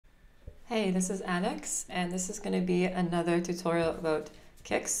Hey, this is Alex, and this is going to be another tutorial about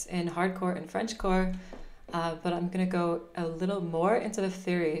kicks in hardcore and Frenchcore, but I'm going to go a little more into the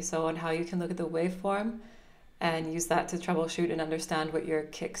theory, so on how you can look at the waveform and use that to troubleshoot and understand what your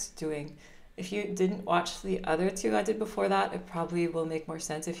kick's doing. If you didn't watch the other two I did before that, it probably will make more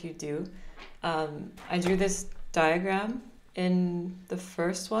sense if you do. I drew this diagram in the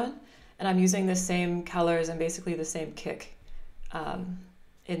first one, and I'm using the same colors and basically the same kick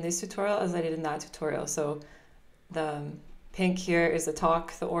in this tutorial as I did in that tutorial. So the pink here is the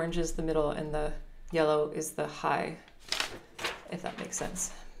talk, the orange is the middle, and the yellow is the high, if that makes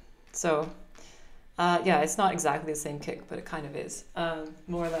sense. So yeah, it's not exactly the same kick, but it kind of is,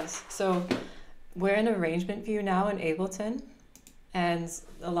 more or less. So we're in arrangement view now in Ableton, and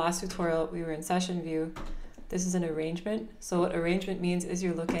the last tutorial we were in session view. This is an arrangement. So what arrangement means is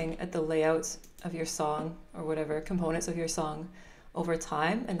you're looking at the layout of your song or whatever components of your song over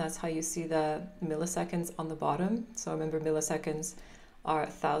time, and that's how you see the milliseconds on the bottom. So remember, milliseconds are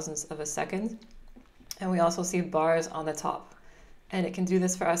thousandths of a second. And we also see bars on the top. And it can do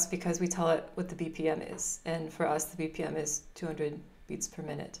this for us because we tell it what the BPM is. And for us, the BPM is 200 beats per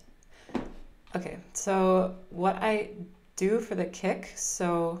minute. Okay, so what I do for the kick,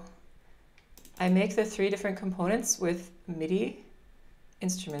 so I make the 3 different components with MIDI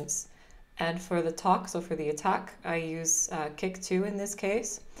instruments. And for the talk, so for the attack, I use kick 2 in this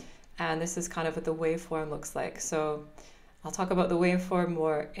case. And this is kind of what the waveform looks like. So I'll talk about the waveform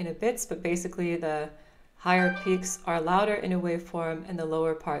more in a bit, but basically the higher peaks are louder in a waveform and the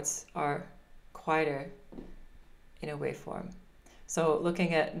lower parts are quieter in a waveform. So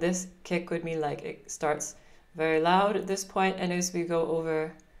looking at this kick would mean like it starts very loud at this point, and as we go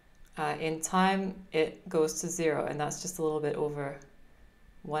over in time, it goes to 0, and that's just a little bit over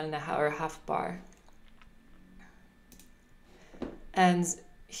 1.5 or half bar. And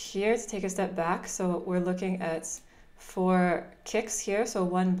here, to take a step back, so we're looking at 4 kicks here, so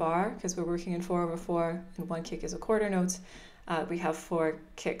 1 bar, because we're working in 4/4, and 1 kick is a quarter note. We have 4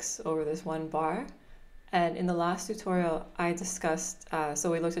 kicks over this 1 bar. And in the last tutorial, I discussed,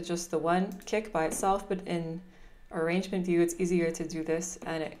 so we looked at just the 1 kick by itself, but in arrangement view, it's easier to do this,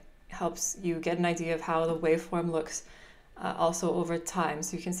 and it helps you get an idea of how the waveform looks also over time,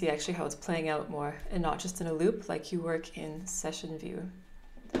 so you can see actually how it's playing out more and not just in a loop like you work in session view.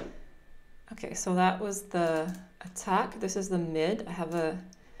 Okay, so that was the attack. This is the mid. I have a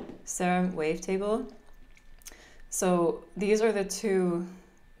Serum wavetable. So these are the 2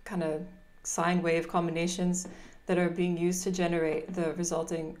 kind of sine wave combinations that are being used to generate the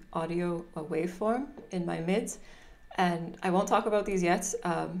resulting audio waveform in my mids. And I won't talk about these yet,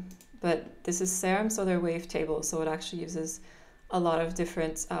 but this is Serum, so they're wavetables, so it actually uses a lot of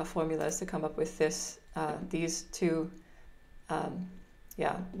different formulas to come up with this, these 2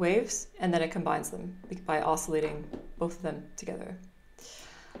 waves, and then it combines them by oscillating both of them together.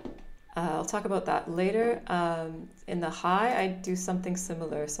 I'll talk about that later. In the high, I do something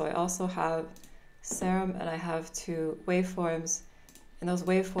similar. So I also have Serum, and I have 2 waveforms, and those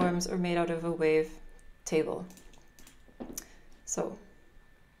waveforms are made out of a wave table. So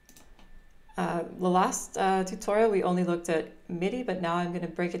the last tutorial, we only looked at MIDI, but now I'm going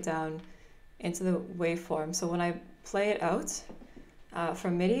to break it down into the waveform. So when I play it out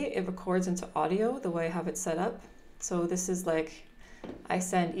from MIDI, it records into audio the way I have it set up. So this is like I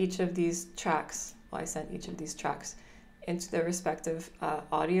send each of these tracks, into their respective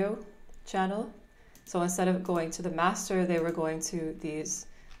audio channel. So instead of going to the master, they were going to these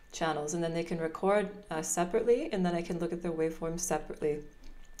channels, and then they can record separately, and then I can look at their waveforms separately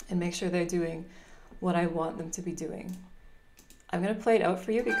and make sure they're doing what I want them to be doing. I'm going to play it out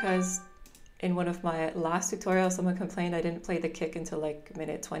for you because in one of my last tutorials, someone complained I didn't play the kick until like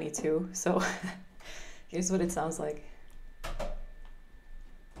minute 22. So here's what it sounds like.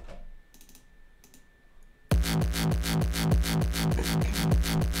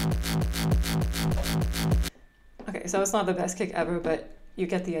 Okay, so it's not the best kick ever, but you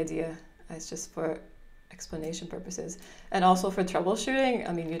get the idea. It's just for explanation purposes. And also for troubleshooting,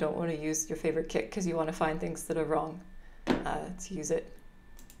 I mean, you don't want to use your favorite kick because you want to find things that are wrong to use it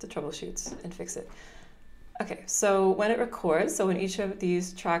to troubleshoot and fix it. Okay, so when it records, so when each of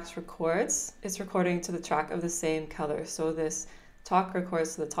these tracks records, it's recording to the track of the same color. So this talk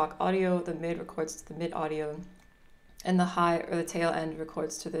records to the talk audio, the mid records to the mid audio, and the high or the tail end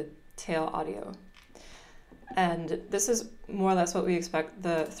records to the tail audio. And this is more or less what we expect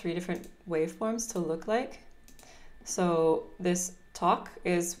the 3 different waveforms to look like. So this talk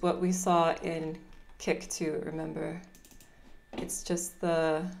is what we saw in kick 2, remember? It's just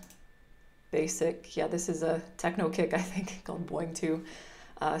the basic, yeah, this is a techno kick, I think, called Boing 2.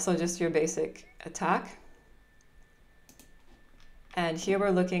 So just your basic attack. And here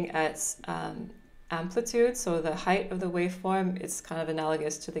we're looking at amplitude, so the height of the waveform is kind of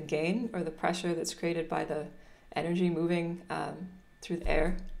analogous to the gain or the pressure that's created by the energy moving through the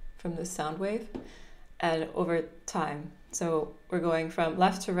air from the sound wave, and over time. So we're going from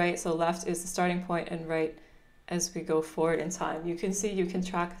left to right, so left is the starting point and right as we go forward in time. You can see, you can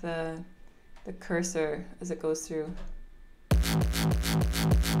track the cursor as it goes through.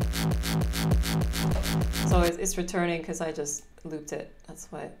 So it's returning because I just looped it. That's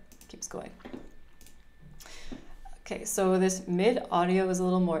why it keeps going. Okay, so this mid audio is a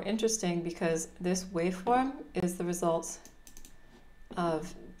little more interesting because this waveform is the result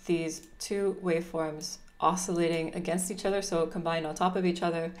of these two waveforms oscillating against each other, so combined on top of each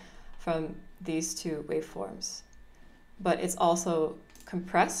other from these two waveforms. But it's also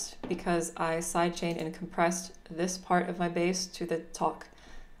compressed because I sidechained and compressed this part of my bass to the talk.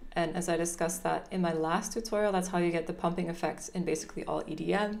 And as I discussed that in my last tutorial, that's how you get the pumping effects in basically all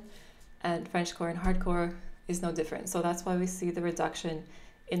EDM, and Frenchcore and hardcore is no different. So that's why we see the reduction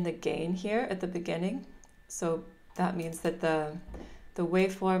in the gain here at the beginning. So that means that the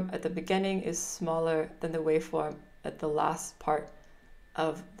waveform at the beginning is smaller than the waveform at the last part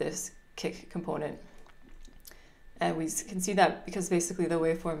of this kick component. And we can see that because basically the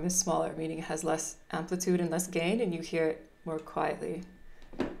waveform is smaller, meaning it has less amplitude and less gain, and you hear it more quietly.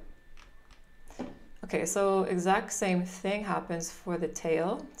 Okay, so exact same thing happens for the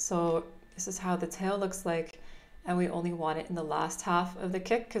tail. So this is how the tail looks like, and we only want it in the last half of the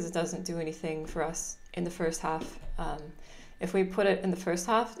kick because it doesn't do anything for us in the first half. If we put it in the first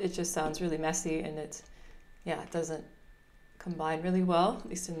half, it just sounds really messy and it doesn't combine really well, at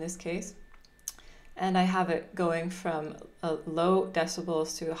least in this case. And I have it going from low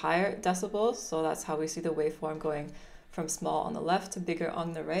decibels to higher decibels. So that's how we see the waveform going from small on the left to bigger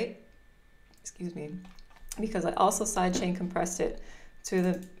on the right. Excuse me. Because I also sidechain compressed it to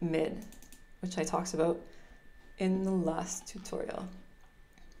the mid, which I talked about in the last tutorial.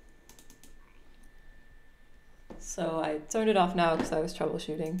 So I turned it off now because I was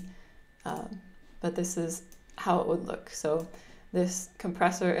troubleshooting, but this is how it would look. So this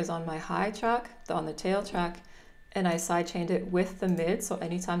compressor is on my high track, on the tail track, and I sidechained it with the mid. So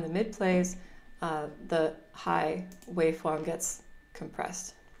anytime the mid plays, the high waveform gets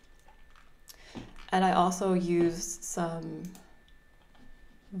compressed. And I also used some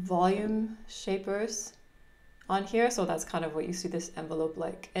volume shapers on here. So that's kind of what you see this envelope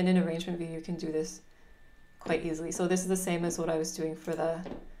like. And in arrangement view, you can do this quite easily. So this is the same as what I was doing for the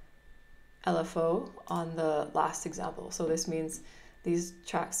LFO on the last example. So this means these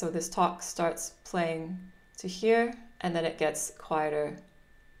tracks, so this talk starts playing to here, and then it gets quieter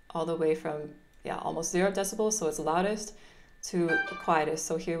all the way from almost 0 decibels, so it's loudest, to the quietest.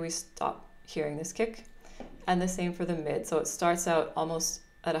 So here we stop hearing this kick. And the same for the mid. So it starts out almost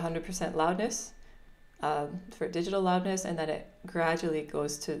at 100% loudness for digital loudness, and then it gradually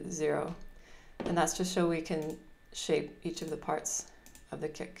goes to 0. And that's just so we can shape each of the parts of the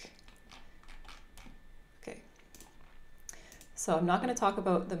kick. Okay. So I'm not going to talk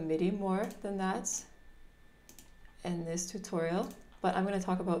about the MIDI more than that in this tutorial, but I'm going to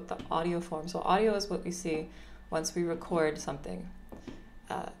talk about the audio form. So audio is what we see once we record something.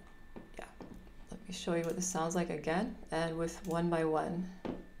 Let me show you what this sounds like again, and with 1 by 1.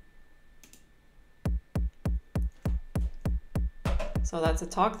 So that's a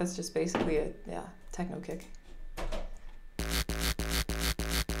talk, that's just basically a techno kick.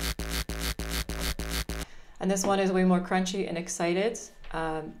 And this one is way more crunchy and excited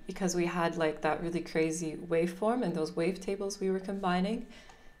because we had like that really crazy waveform and those wavetables we were combining.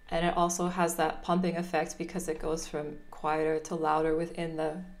 And it also has that pumping effect because it goes from quieter to louder within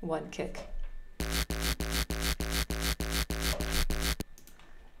the one kick.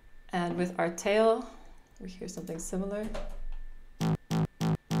 And with our tail, we hear something similar.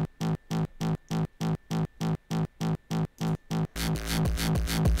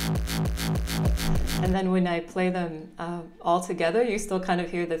 And then when I play them all together, you still kind of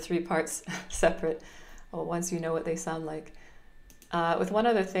hear the 3 parts separate once you know what they sound like. With one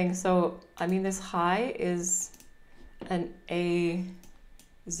other thing, so I mean this high is an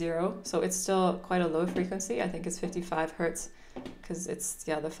A0, so it's still quite a low frequency. I think it's 55 hertz because it's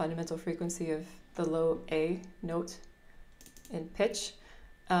the fundamental frequency of the low A note in pitch.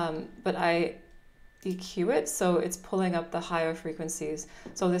 But I EQ it, so it's pulling up the higher frequencies.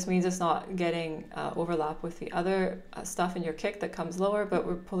 So this means it's not getting overlap with the other stuff in your kick that comes lower, but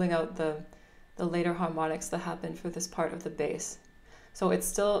we're pulling out the later harmonics that happen for this part of the bass. So it's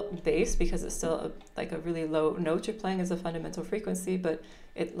still bass because it's still like a really low note you're playing as a fundamental frequency, but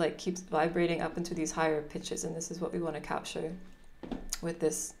it like keeps vibrating up into these higher pitches, and this is what we want to capture with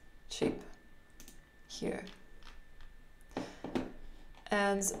this shape here.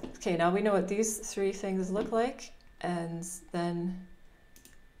 And okay, now we know what these three things look like, and then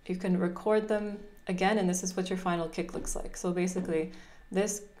you can record them again, and this is what your final kick looks like. So basically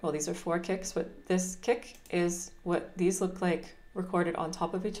this, well, these are 4 kicks, but this kick is what these look like recorded on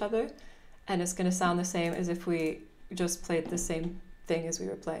top of each other, and it's going to sound the same as if we just played the same thing as we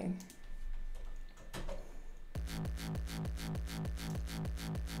were playing.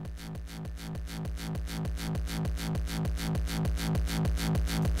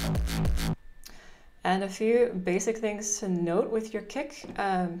 And a few basic things to note with your kick.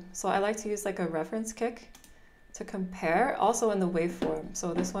 So I like to use like a reference kick to compare, also in the waveform.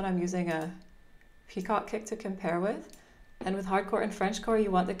 So this one I'm using a peacock kick to compare with. And with hardcore and Frenchcore, you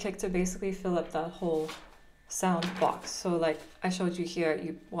want the kick to basically fill up that whole sound box. So like I showed you here,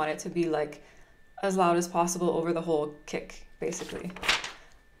 you want it to be like as loud as possible over the whole kick, basically.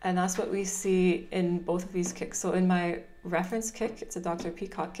 And that's what we see in both of these kicks. So in my reference kick, it's a Dr.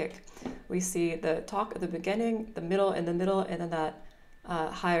 Peacock kick, we see the talk at the beginning, the middle, and then that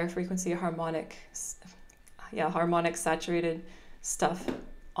higher frequency harmonic saturated stuff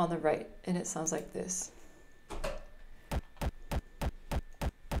on the right, and it sounds like this.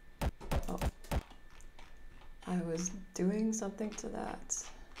 Oh, I was doing something to that.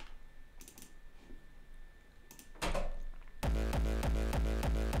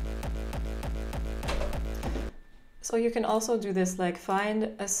 So you can also do this, like find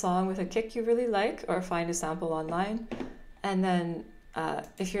a song with a kick you really like, or find a sample online. And then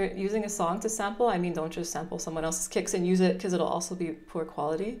if you're using a song to sample, I mean, don't just sample someone else's kicks and use it, because it'll also be poor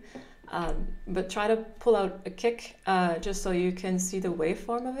quality. But try to pull out a kick just so you can see the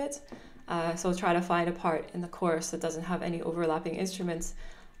waveform of it. So try to find a part in the chorus that doesn't have any overlapping instruments,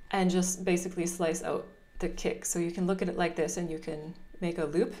 and just basically slice out the kick. So you can look at it like this, and you can make a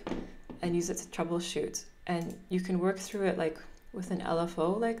loop and use it to troubleshoot. And you can work through it like with an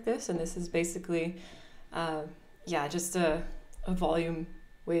LFO like this, and this is basically, just a volume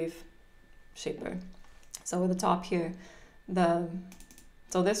wave shaper. So with the top here,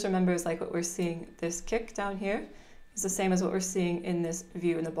 so this, remember, is like what we're seeing. This kick down here is the same as what we're seeing in this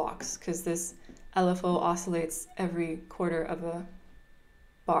view in the box, because this LFO oscillates every quarter of a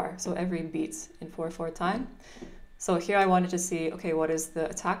bar, so every beat in 4/4 time. So here I wanted to see, okay, what does the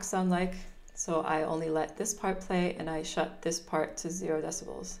attack sound like? So I only let this part play, and I shut this part to 0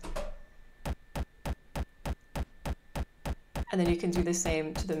 decibels. And then you can do the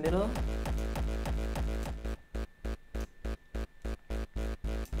same to the middle.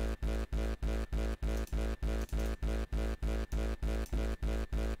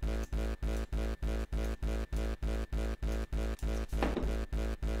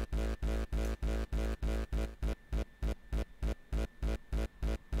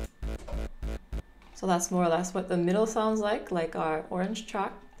 So that's more or less what the middle sounds like our orange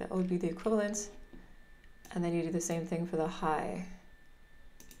track. That would be the equivalent. And then you do the same thing for the high.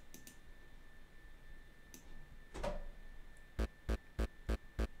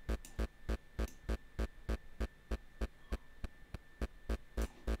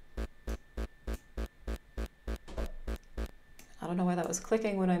 I don't know why that was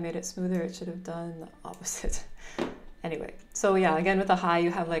clicking when I made it smoother. It should have done the opposite. Anyway, so yeah, again with the high you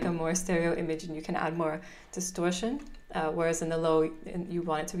have like a more stereo image, and you can add more distortion, whereas in the low you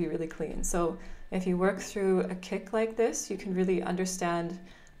want it to be really clean. So if you work through a kick like this, you can really understand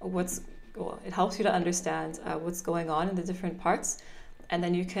it helps you to understand what's going on in the different parts, and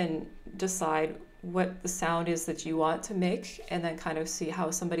then you can decide what the sound is that you want to make, and then kind of see how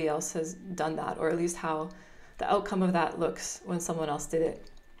somebody else has done that, or at least how the outcome of that looks when someone else did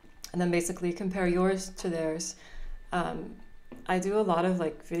it. And then basically compare yours to theirs. I do a lot of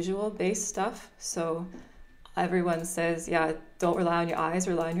like visual based stuff, so everyone says, yeah, don't rely on your eyes,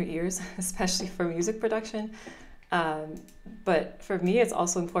 rely on your ears, especially for music production. But for me, it's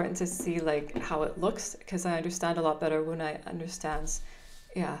also important to see like how it looks, because I understand a lot better when I understand,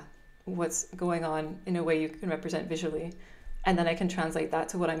 what's going on in a way you can represent visually. And then I can translate that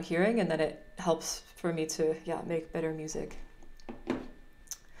to what I'm hearing, and then it helps for me to, make better music.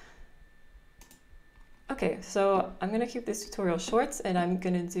 Okay, so I'm going to keep this tutorial short, and I'm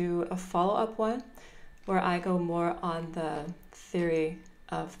going to do a follow-up one where I go more on the theory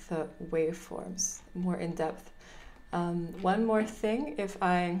of the waveforms, more in depth. One more thing,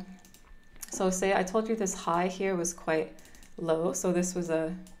 so say I told you this high here was quite low, so this was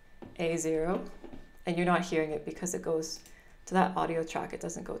a A0, and you're not hearing it because it goes to that audio track. It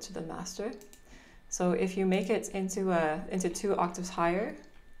doesn't go to the master. So if you make it into 2 octaves higher,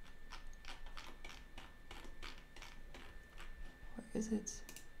 where is it?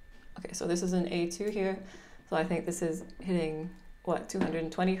 Okay, so this is an A2 here. So I think this is hitting, what,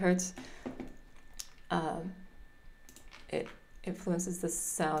 220 hertz. It influences the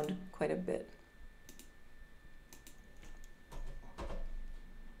sound quite a bit.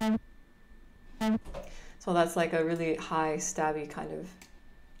 So that's like a really high, stabby kind of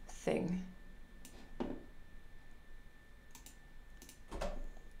thing.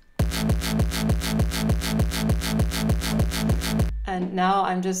 And now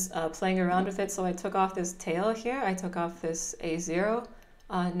I'm just playing around with it. So I took off this tail here. I took off this A0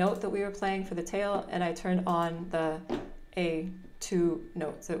 note that we were playing for the tail, and I turned on the A2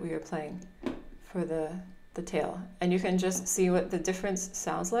 notes that we were playing for the tail. And you can just see what the difference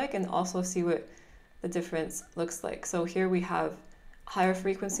sounds like and also see what the difference looks like. So here we have higher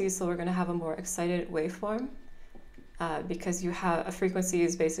frequencies, so we're going to have a more excited waveform. Because you have a frequency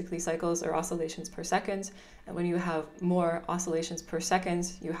is basically cycles or oscillations per second, and when you have more oscillations per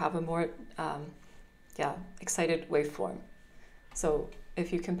second, you have a more excited waveform. So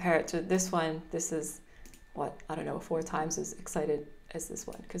if you compare it to this one, this is what, I don't know, 4 times as excited as this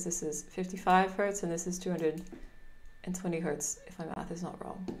one, because this is 55 hertz and this is 220 hertz, if my math is not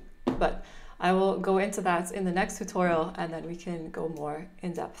wrong. But I will go into that in the next tutorial, and then we can go more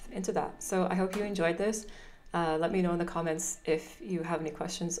in depth into that. So I hope you enjoyed this. Let me know in the comments if you have any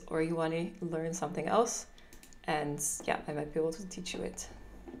questions or you want to learn something else. And yeah, I might be able to teach you it.